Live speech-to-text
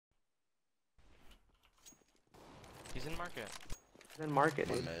He's in market. He's in market,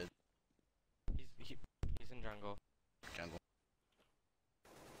 dude. He's in jungle. Jungle.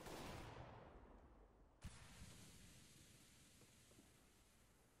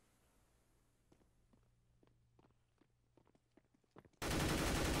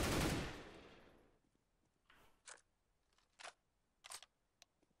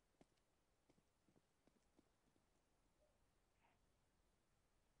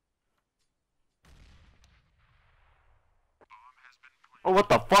 Oh, what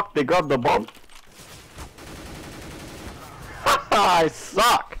the fuck? They grabbed the bomb? I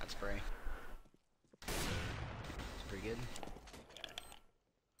suck! That's spray. It's pretty good.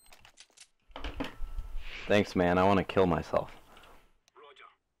 Thanks, man. I want to kill myself.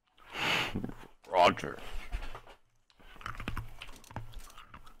 Roger.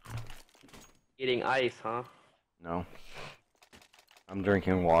 Eating ice, huh? No. I'm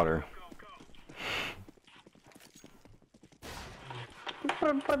drinking water.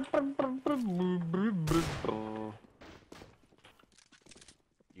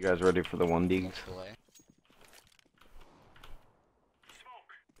 You guys ready for the 1Ds?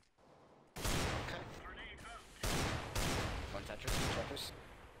 One Tetris.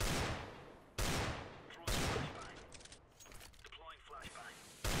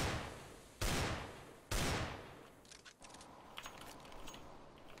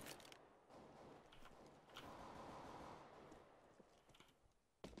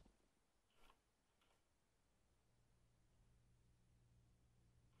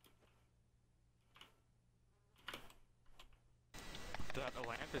 That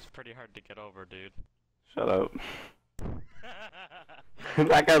lamp is pretty hard to get over, dude. Shut up.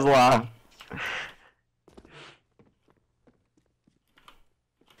 That guy's loud.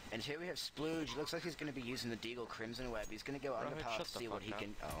 And here we have Splooge. Looks like he's gonna be using the Deagle Crimson Web. He's gonna go under Rohit, top shut to the see what fuck he up.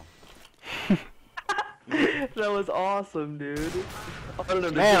 can. Oh. That was awesome, dude.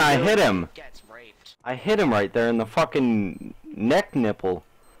 Man, I hit him. Gets raped. I hit him right there in the fucking neck nipple.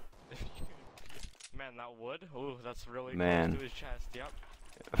 Man, that wood? Ooh, that's really Man. close to his chest, yep.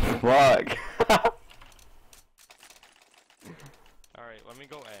 Fuck. Alright, let me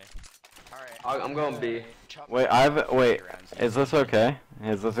go A. Alright. I'm going B. Wait, wait, is this okay?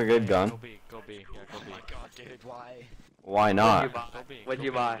 Is this a good gun? Go B, go B, yeah, go Oh B. my god, dude, why? Why not? Go B. What'd go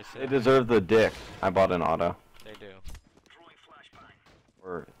you B, buy? just They say- deserve the dick. I bought an auto. They do.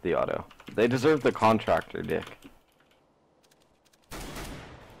 Or the auto. They deserve the contractor dick.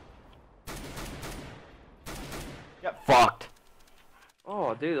 Get fucked.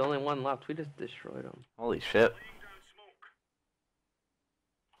 Oh, dude, only one left. We just destroyed him. Holy shit.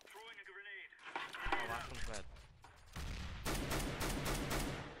 Oh, last one's dead.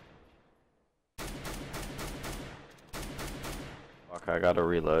 Fuck, I gotta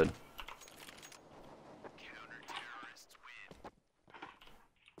reload.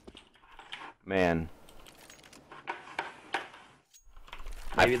 Man.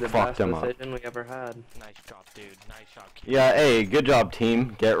 Maybe I the fucked best him up. decision we ever had. Nice job, dude. Nice job, kid. Yeah, hey, good job,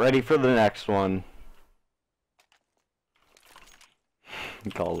 team. Get ready for the next one.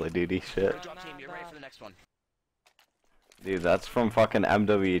 Call of Duty shit. Good job, team. You're ready for the next one. Dude, that's from fucking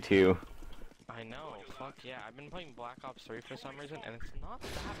MW2. I know. Fuck yeah. I've been playing Black Ops 3 for some reason, and it's not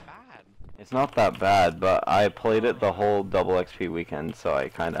that bad. It's not that bad, but I played it the whole double XP weekend, so I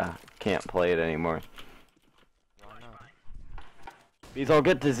kinda can't play it anymore. Why not? These all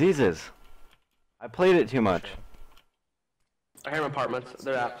get diseases. I played it too much. I hear apartments.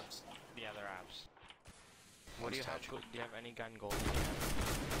 They're apps. Yeah, they're apps. What One's do you have? touch. Do you have any gun gold?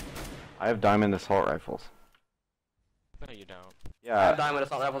 I have diamond assault rifles. No, you don't. I have Yeah, diamond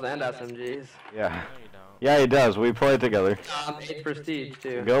assault rifles and SMGs. yeah. No, you don't. Yeah, he does. We play together. 8 prestige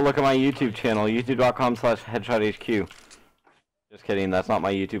too. Go look at my YouTube channel, youtube.com/headshothq. Just kidding, that's not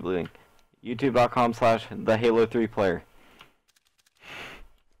my YouTube link. youtube.com/thehalo3player.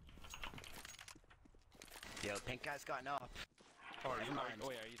 Yo, pink guy's gotten off. Oh, are you talking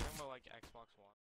about like Xbox One?